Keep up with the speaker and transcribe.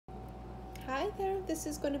Hi there, this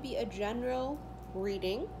is going to be a general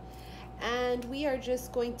reading, and we are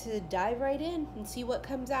just going to dive right in and see what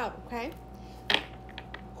comes out, okay?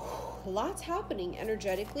 Lots happening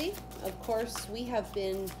energetically. Of course, we have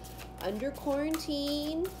been under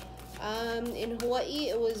quarantine. In Hawaii,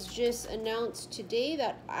 it was just announced today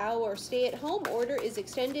that our stay-at-home order is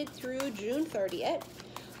extended through June 30th,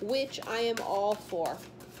 which I am all for.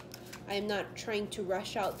 I am not trying to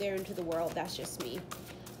rush out there into the world. That's just me.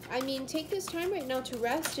 I mean, take this time right now to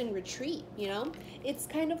rest and retreat, you know? It's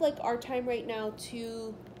kind of like our time right now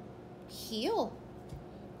to heal,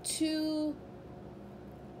 to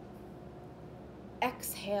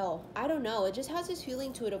exhale. I don't know. It just has this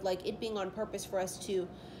feeling to it of like it being on purpose for us to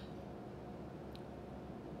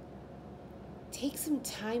take some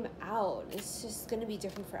time out. It's just going to be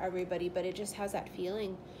different for everybody, but it just has that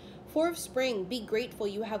feeling. Four of Spring, be grateful.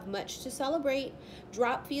 You have much to celebrate.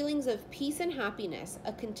 Drop feelings of peace and happiness.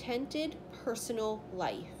 A contented personal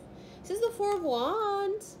life. This is the Four of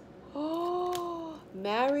Wands. Oh,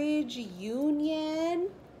 marriage, union.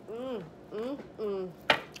 All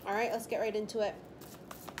right, let's get right into it.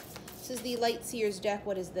 This is the Light Seers deck.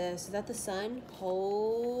 What is this? Is that the Sun?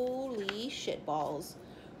 Holy shit balls.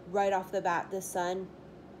 Right off the bat, the Sun.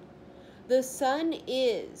 The Sun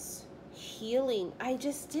is healing.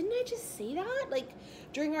 Didn't I just say that? Like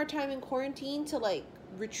during our time in quarantine to like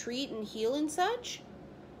retreat and heal and such.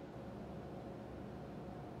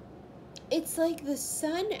 It's like the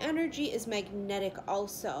Sun energy is magnetic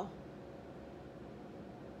also.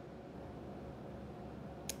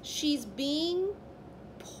 She's being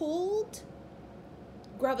pulled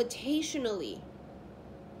gravitationally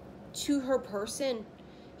to her person,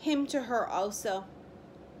 him to her also.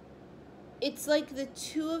 It's like the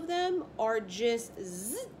two of them are just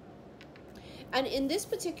zzz. And in this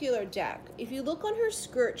particular deck, if you look on her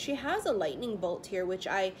skirt, she has a lightning bolt here, which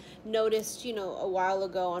I noticed, you know, a while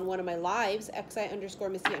ago on one of my lives,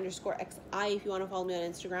 xi_missy_xi, if you want to follow me on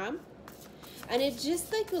Instagram. And it's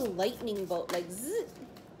just like a lightning bolt, like zzz.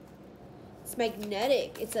 It's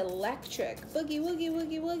magnetic, it's electric, boogie, woogie,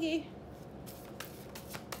 woogie, woogie.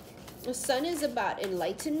 The Sun is about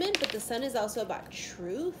enlightenment, but the Sun is also about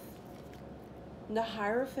truth. The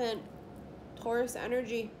Hierophant, Taurus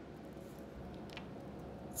energy.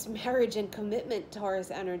 It's marriage and commitment,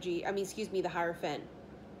 Taurus energy. The Hierophant.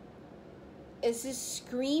 It's this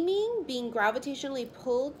screaming, being gravitationally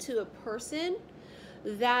pulled to a person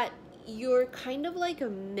that you're kind of like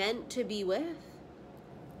meant to be with.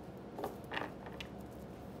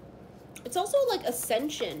 It's also like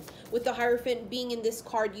ascension with the Hierophant being in this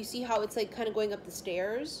card. You see how it's like kind of going up the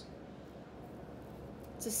stairs?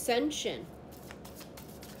 It's ascension.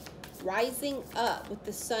 Rising up with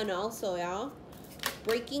the Sun also, y'all.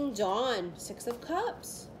 Breaking dawn, Six of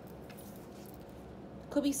Cups.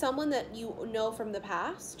 Could be someone that you know from the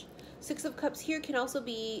past. Six of Cups here can also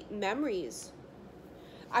be memories.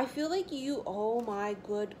 I feel like you, oh my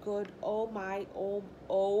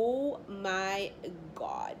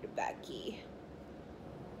God, Becky.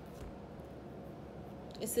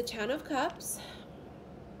 It's the Ten of Cups.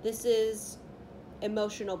 This is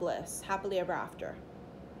emotional bliss, happily ever after.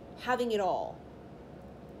 Having it all.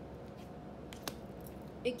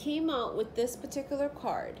 It came out with this particular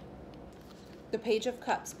card, the Page of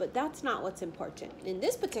Cups, but that's not what's important. In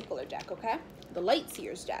this particular deck, okay, the Light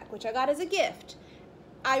Seers deck, which I got as a gift,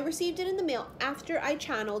 I received it in the mail after I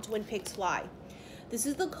channeled When Pigs Fly. This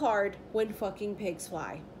is the card When Fucking Pigs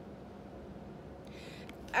Fly.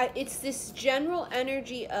 It's this general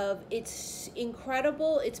energy of it's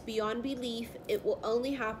incredible, it's beyond belief, it will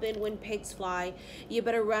only happen when pigs fly. You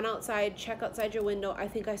better run outside, check outside your window. I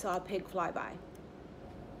think I saw a pig fly by.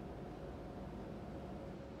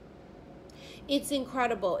 It's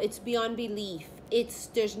incredible, it's beyond belief.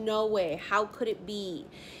 There's no way, how could it be?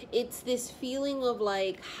 It's this feeling of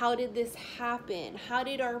like, how did this happen? How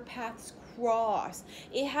did our paths cross?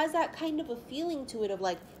 It has that kind of a feeling to it of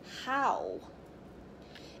like, how?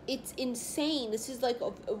 It's insane. This is like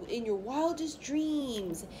in your wildest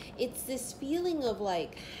dreams. It's this feeling of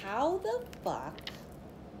like, how the fuck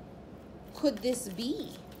could this be?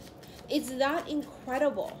 It's that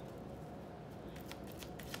incredible.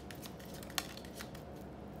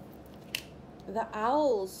 The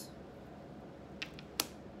owls.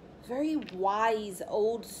 Very wise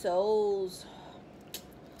old souls.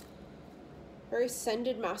 Very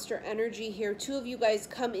ascended master energy here. Two of you guys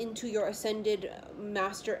come into your ascended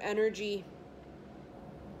master energy.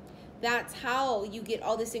 That's how you get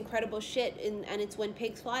all this incredible shit, and it's when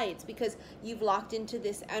pigs fly. It's because you've locked into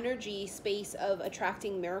this energy space of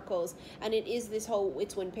attracting miracles, and it is this whole,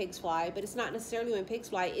 it's when pigs fly, but it's not necessarily when pigs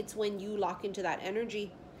fly. It's when you lock into that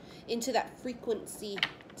energy. into that frequency.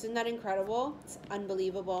 Isn't that incredible? It's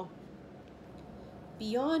unbelievable.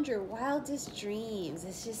 Beyond your wildest dreams.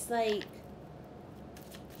 It's just like,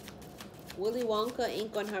 Willy Wonka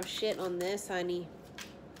ain't gonna have shit on this, honey.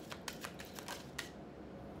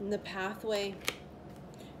 In the pathway.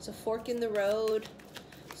 It's a fork in the road.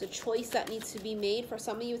 It's a choice that needs to be made. For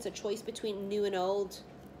some of you, it's a choice between new and old.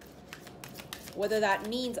 Whether that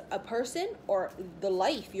means a person or the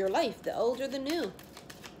life, your life, the old or the new.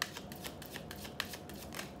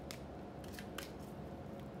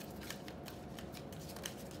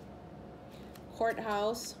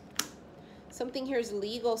 Courthouse. Something here is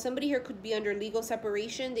legal. Somebody here could be under legal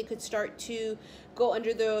separation. They could start to go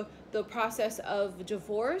under the process of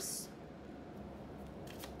divorce.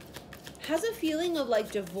 Has a feeling of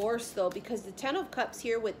like divorce though, because the Ten of Cups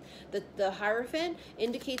here with the Hierophant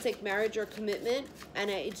indicates like marriage or commitment, and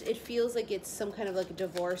it feels like it's some kind of like a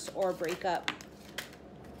divorce or a breakup.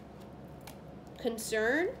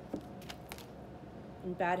 Concern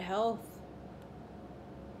and bad health.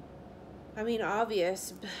 I mean,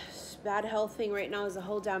 obvious. Bad health thing right now is the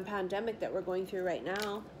whole damn pandemic that we're going through right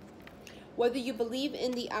now. Whether you believe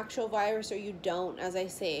in the actual virus or you don't, as I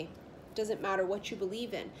say, doesn't matter what you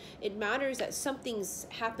believe in. It matters that something's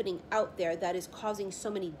happening out there that is causing so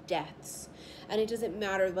many deaths. And it doesn't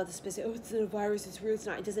matter about the specific, oh, it's a virus, it's real, it's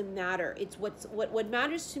not. It doesn't matter. It's what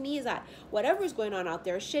matters to me is that whatever's going on out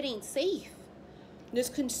there, shit ain't safe. There's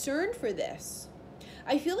concern for this.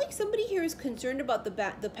 I feel like somebody here is concerned about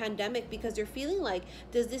the pandemic because they're feeling like,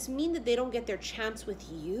 does this mean that they don't get their chance with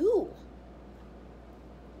you?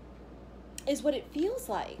 Is what it feels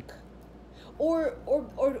like. Or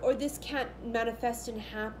this can't manifest and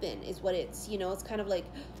happen is what it's, you know, it's kind of like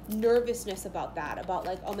nervousness about that, about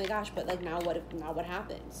like, oh my gosh, but like now what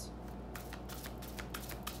happens?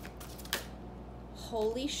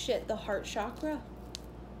 Holy shit, the heart chakra.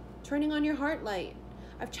 Turning on your heart light.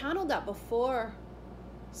 I've channeled that before.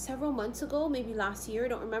 Several months ago, maybe last year, I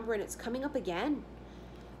don't remember, and it's coming up again.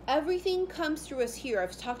 Everything comes through us here.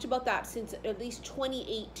 I've talked about that since at least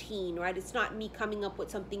 2018, right? It's not me coming up with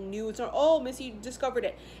something new. It's not, oh, Missy discovered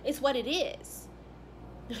it. It's what it is.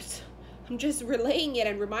 I'm just relaying it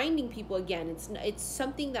and reminding people again. It's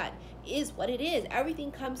something that is what it is.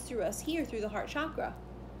 Everything comes through us here, through the heart chakra.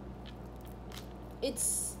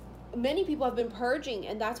 Many people have been purging,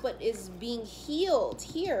 and that's what is being healed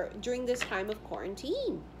here during this time of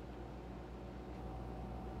quarantine.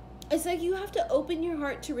 It's like you have to open your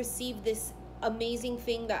heart to receive this amazing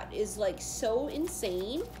thing that is like so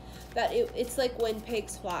insane that it's like when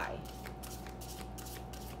pigs fly.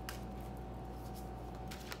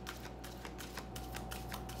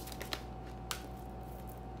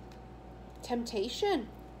 Temptation.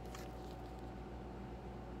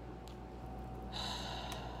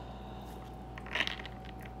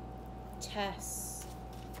 Tess.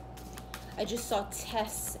 I just saw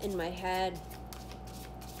Tess in my head.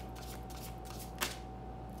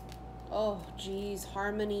 Oh, geez,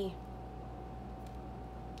 harmony.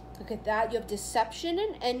 Look at that. You have deception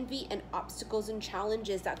and envy and obstacles and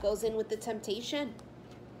challenges. That goes in with the temptation.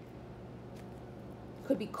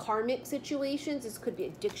 Could be karmic situations. This could be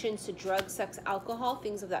addictions to drugs, sex, alcohol,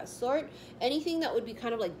 things of that sort. Anything that would be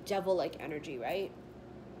kind of like devil-like energy, right?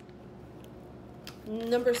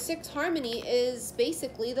 Number 6, harmony, is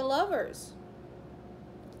basically the lovers.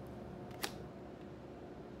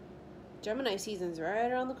 Gemini season's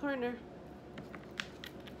right around the corner.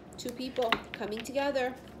 2 people coming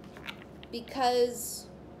together because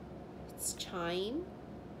it's time.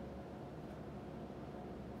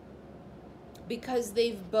 Because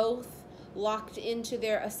they've both locked into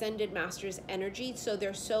their ascended master's energy, so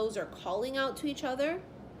their souls are calling out to each other.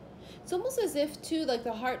 It's almost as if, too, like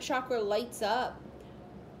the heart chakra lights up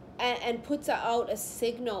and puts out a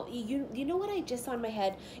signal. You know what I just saw in my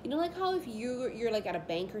head? You know, like how if you're like at a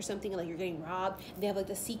bank or something, like you're getting robbed, and they have like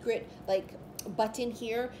the secret like button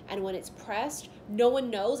here, and when it's pressed, no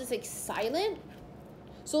one knows. It's like silent.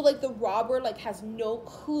 So like the robber like has no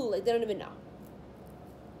clue. Like they don't even know.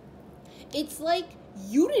 It's like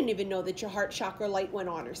you didn't even know that your heart chakra light went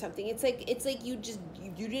on or something. It's like you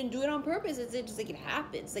didn't do it on purpose. It's just like it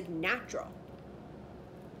happens. It's like natural.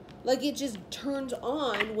 Like it just turns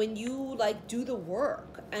on when you like do the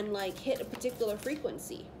work and like hit a particular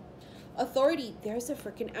frequency. Authority, there's a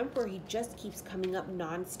freaking emperor. He just keeps coming up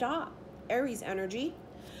nonstop. Aries energy.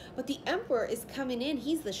 But the emperor is coming in.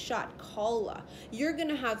 He's the shot caller. You're going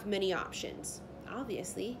to have many options.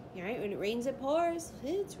 Obviously, right? When it rains, it pours.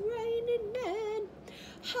 It's raining men.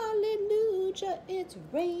 Hallelujah. It's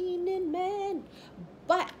raining men.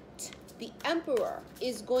 But the emperor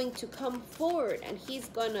is going to come forward and he's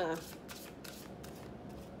gonna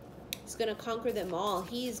He's going to conquer them all.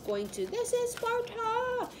 He's going to, this is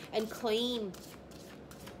Sparta, and claim.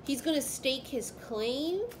 He's going to stake his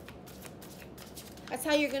claim. That's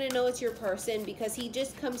how you're going to know it's your person, because he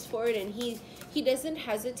just comes forward and he doesn't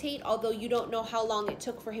hesitate, although you don't know how long it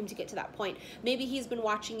took for him to get to that point. Maybe he's been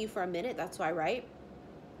watching you for a minute, that's why, right?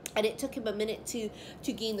 And it took him a minute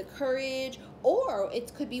to gain the courage, or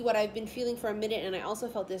it could be what I've been feeling for a minute, and I also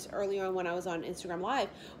felt this earlier on when I was on Instagram Live,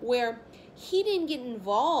 where he didn't get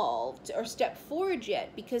involved or step forward yet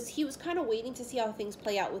because he was kind of waiting to see how things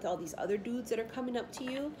play out with all these other dudes that are coming up to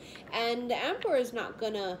you. And the Emperor is not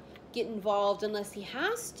gonna get involved unless he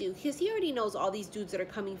has to, because he already knows all these dudes that are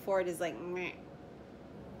coming forward is like, meh.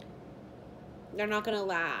 They're not gonna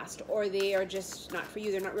last, or they are just not for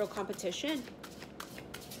you. They're not real competition.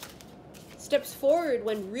 Steps forward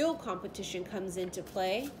when real competition comes into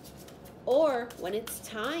play, or when it's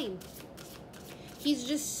time. He's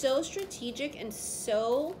just so strategic and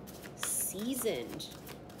so seasoned.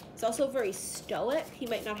 He's also very stoic. He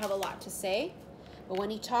might not have a lot to say, but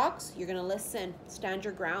when he talks, you're gonna listen. Stand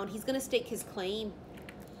your ground. He's gonna stake his claim.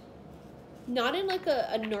 Not in like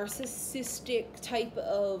a narcissistic type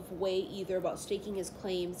of way either about staking his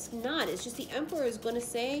claim. It's not. It's just the Emperor is gonna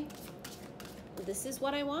say, this is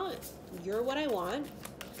what I want. You're what I want.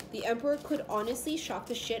 The Emperor could honestly shock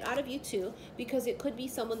the shit out of you too, because it could be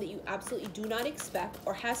someone that you absolutely do not expect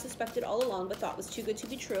or has suspected all along but thought was too good to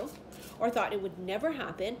be true, or thought it would never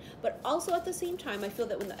happen. But also at the same time, I feel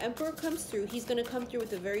that when the Emperor comes through, he's going to come through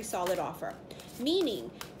with a very solid offer.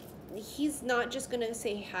 Meaning, he's not just going to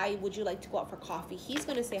say, hi, would you like to go out for coffee? He's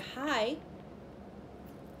going to say, hi,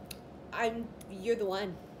 you're the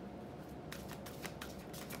one.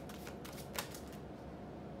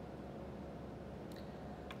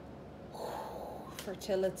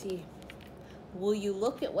 Fertility. Will you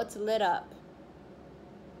look at what's lit up?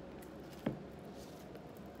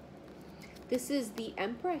 This is the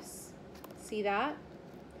Empress. See that?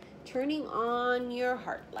 Turning on your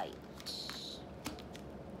heart light.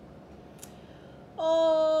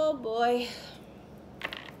 Oh boy.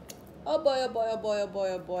 Oh boy, oh boy, oh boy, oh boy,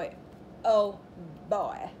 oh boy. Oh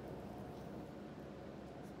boy.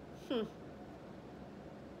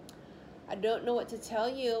 I don't know what to tell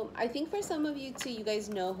you. I think for some of you too, you guys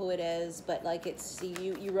know who it is, but like it's,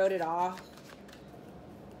 you wrote it off.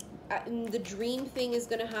 The dream thing is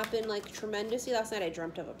going to happen like tremendously. Last night I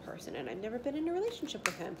dreamt of a person, and I've never been in a relationship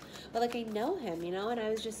with him, but like I know him, you know, and I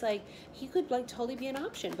was just like, he could like totally be an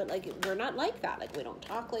option, but like we're not like that. Like we don't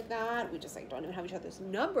talk like that. We just like don't even have each other's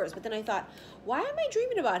numbers. But then I thought, why am I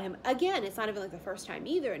dreaming about him again? It's not even like the first time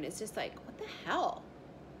either, and it's just like, what the hell?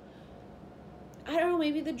 I don't know,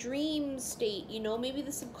 maybe the dream state, you know, maybe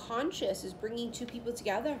the subconscious is bringing two people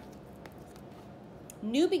together.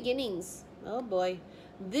 New beginnings. Oh boy.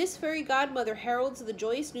 This fairy godmother heralds the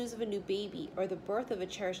joyous news of a new baby or the birth of a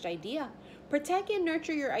cherished idea. Protect and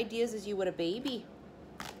nurture your ideas as you would a baby.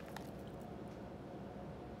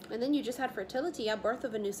 And then you just had fertility, yeah, birth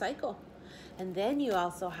of a new cycle. And then you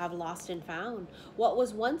also have lost and found. What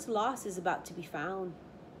was once lost is about to be found.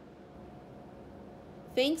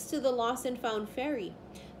 Thanks to the lost and found fairy,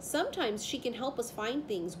 sometimes she can help us find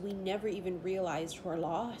things we never even realized were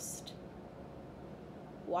lost.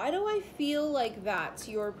 Why do I feel like that's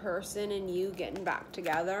your person and you getting back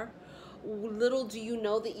together? Little do you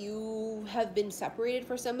know that you have been separated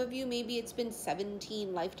for some of you. Maybe it's been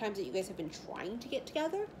 17 lifetimes that you guys have been trying to get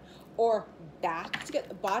together or back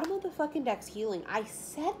together. Bottom of the fucking deck's healing. I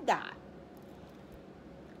said that.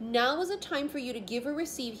 Now is a time for you to give or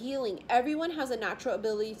receive healing. Everyone has a natural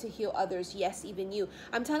ability to heal others. Yes, even you.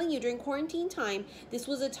 I'm telling you, during quarantine time, this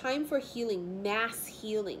was a time for healing, mass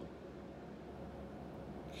healing.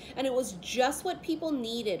 And it was just what people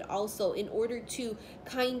needed also in order to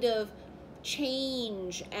kind of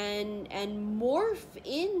change and morph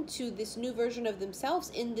into this new version of themselves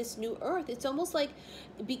in this new earth. It's almost like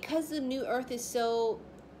because the new earth is so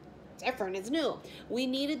different, it's new, we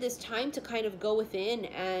needed this time to kind of go within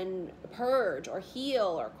and purge or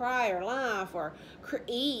heal or cry or laugh or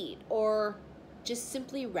create or just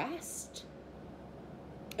simply rest.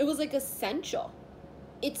 It was like essential.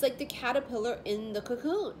 It's like the caterpillar in the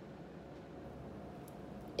cocoon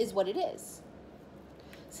is what it is.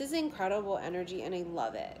 This is incredible energy and I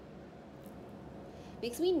love it.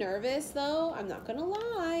 Makes me nervous though, I'm not gonna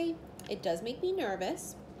lie. It does make me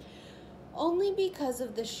nervous. Only because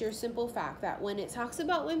of the sheer simple fact that when it talks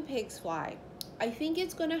about when pigs fly, I think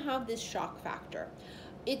it's going to have this shock factor.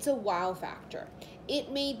 It's a wow factor. It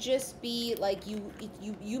may just be like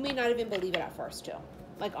you may not even believe it at first too.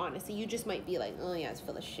 Like honestly, you just might be like, oh yeah, it's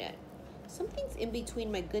full of shit. Something's in between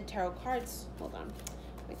my good tarot cards. Hold on.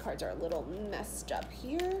 My cards are a little messed up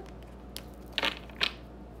here.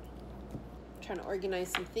 trying to organize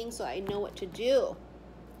some things so I know what to do.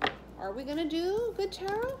 Are we gonna do good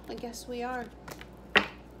tarot? I guess we are.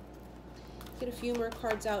 Get a few more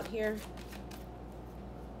cards out here.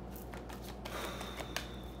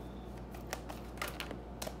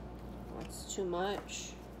 That's too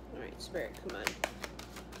much. All right, Spirit, come on.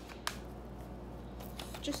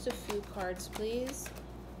 Just a few cards, please,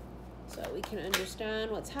 so we can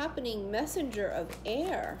understand what's happening. Messenger of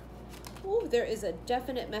air. Oh, there is a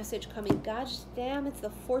definite message coming. Gosh damn, it's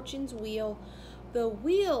the Fortune's wheel. The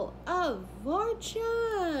Wheel of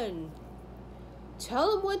Fortune.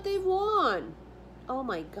 Tell them what they've won. Oh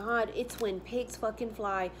my God, it's when pigs fucking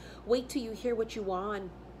fly. Wait till you hear what you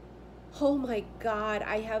won. Oh my God,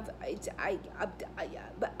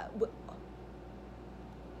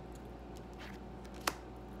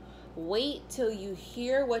 wait till you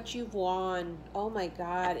hear what you've won. Oh my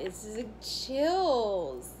God, it's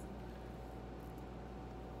chills.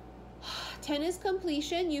 10 is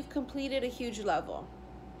completion. You've completed a huge level.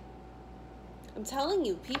 I'm telling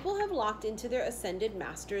you, people have locked into their ascended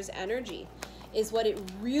master's energy, is what it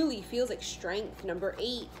really feels like. Strength. Number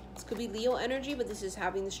 8. This could be Leo energy, but this is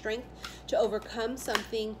having the strength to overcome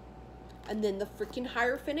something. And then the freaking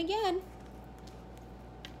Hierophant again.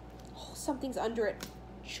 Oh, something's under it.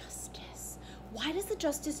 Justice. Why does the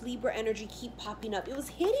Justice Libra energy keep popping up? It was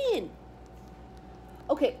hidden.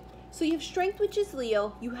 Okay, so you have strength, which is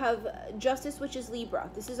Leo. You have justice, which is Libra.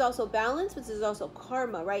 This is also balance, but this is also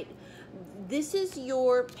karma, right? This is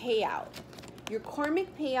your payout. Your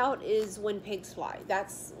karmic payout is when pigs fly.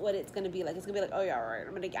 That's what it's going to be like. It's going to be like, oh yeah, all right,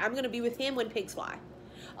 I'm going to be with him when pigs fly.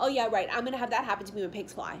 Oh yeah, right, I'm going to have that happen to me when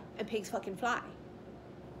pigs fly. And pigs fucking fly.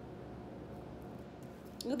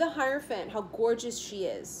 Look at the Hierophant, how gorgeous she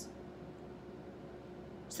is.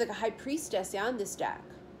 She's like a high priestess, yeah, in this deck.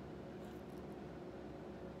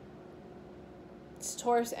 It's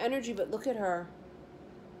Taurus energy, but look at her.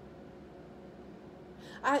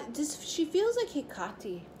 She feels like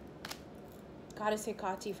Hecate. Goddess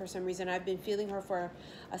Hecate for some reason. I've been feeling her for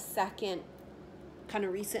a second, kind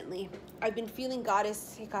of recently. I've been feeling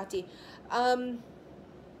Goddess Hecate.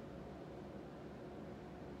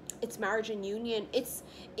 It's marriage and union. It's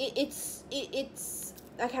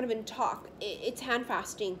I kind of in talk. It's hand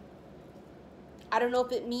fasting. I don't know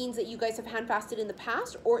if it means that you guys have hand fasted in the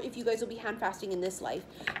past, or if you guys will be hand fasting in this life,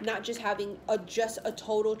 not just having just a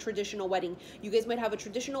total traditional wedding. You guys might have a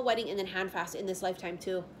traditional wedding and then hand fast in this lifetime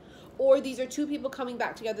too. Or these are two people coming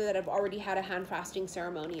back together that have already had a hand fasting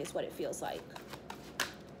ceremony, is what it feels like.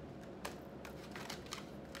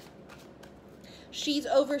 She's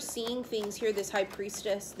overseeing things here, this high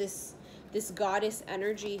priestess, this goddess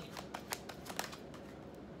energy.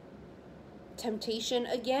 Temptation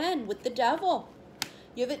again with the devil.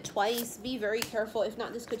 You have it twice. Be very careful. If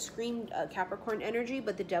not, this could scream Capricorn energy,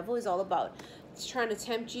 but the devil is all about, it's trying to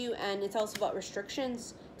tempt you, and it's also about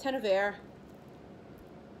restrictions. 10 of air.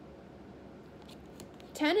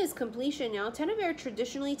 10 is completion now. 10 of air,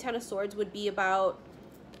 traditionally 10 of swords would be about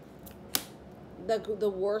the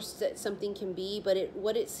worst that something can be, but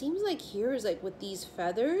what it seems like here is like with these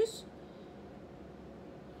feathers,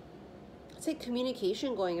 it's like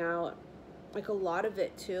communication going out. Like a lot of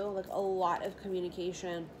it too, like a lot of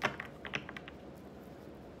communication.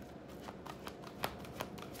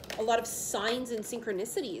 A lot of signs and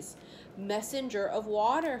synchronicities. Messenger of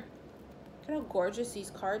water. Look at how gorgeous these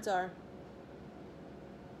cards are.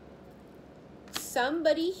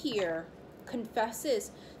 Somebody here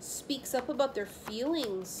confesses, speaks up about their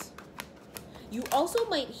feelings. You also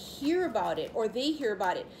might hear about it, or they hear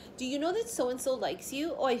about it. Do you know that so-and-so likes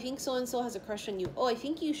you? Oh, I think so-and-so has a crush on you. Oh, I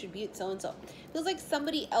think you should be with so-and-so. Feels like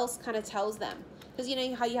somebody else kind of tells them. Because you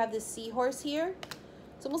know how you have this seahorse here?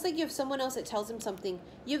 It's almost like you have someone else that tells them something.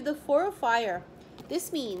 You have the 4 of fire.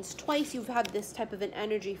 This means twice you've had this type of an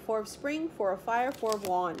energy. 4 of spring, 4 of fire, 4 of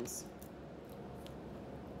wands.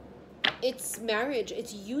 It's marriage,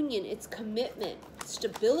 it's union, it's commitment,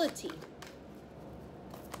 stability.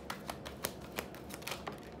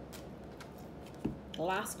 The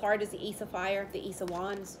last card is the Ace of Fire, the Ace of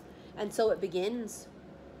Wands. And so it begins.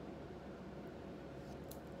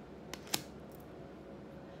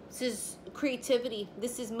 This is creativity.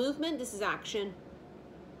 This is movement. This is action.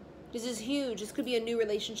 This is huge. This could be a new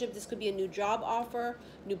relationship. This could be a new job offer,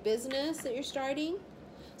 new business that you're starting.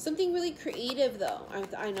 Something really creative, though.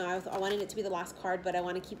 I know I wanted it to be the last card, but I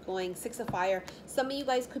want to keep going. 6 of Fire. Some of you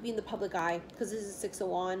guys could be in the public eye because this is 6 of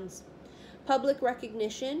Wands. Public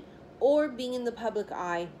recognition, or being in the public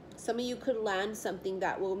eye. Some of you could land something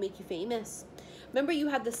that will make you famous. Remember, you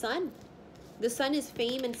had the sun. The sun is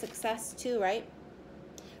fame and success too, right?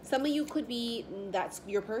 Some of you could be, that's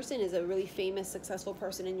your person is a really famous, successful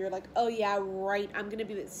person, and you're like, oh yeah, right, I'm gonna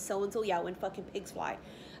be with so-and-so, yeah, when fucking pigs fly.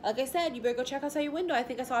 Like I said, you better go check outside your window. I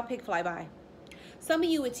think I saw a pig fly by. Some of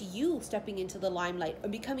you, it's you stepping into the limelight or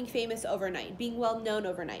becoming famous overnight, being well known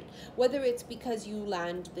overnight. Whether it's because you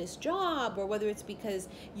land this job or whether it's because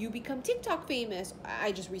you become TikTok famous.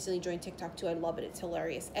 I just recently joined TikTok too. I love it. It's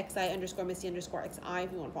hilarious. XI_Missy_XI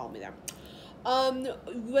if you want to follow me there.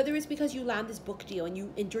 Whether it's because you land this book deal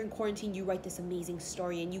and during quarantine you write this amazing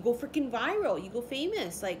story and you go freaking viral, you go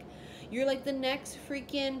famous, like you're like the next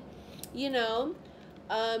freaking, you know,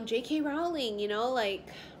 J.K. Rowling, you know, like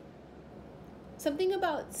something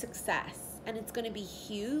about success, and it's gonna be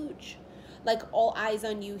huge, like all eyes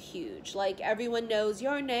on you, huge, like everyone knows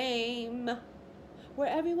your name, where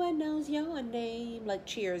everyone knows your name, like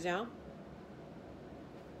Cheers, yeah.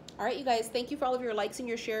 All right, you guys, thank you for all of your likes and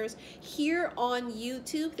your shares here on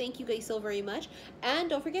YouTube. Thank you guys so very much. And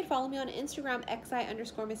don't forget, follow me on Instagram,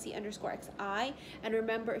 XI_Missy_XI. And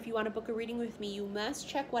remember, if you want to book a reading with me, you must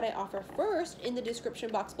check what I offer first in the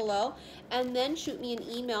description box below, and then shoot me an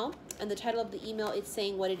email. And the title of the email, it's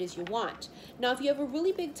saying what it is you want. Now, if you have a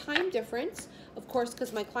really big time difference, of course,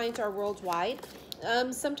 because my clients are worldwide,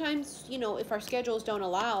 sometimes, you know, if our schedules don't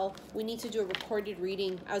allow, we need to do a recorded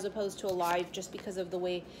reading as opposed to a live, just because of the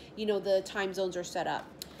way, you know, the time zones are set up.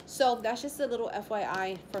 So that's just a little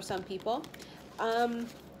FYI for some people. All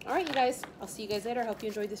right, you guys, I'll see you guys later. I hope you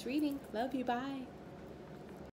enjoyed this reading. Love you. Bye.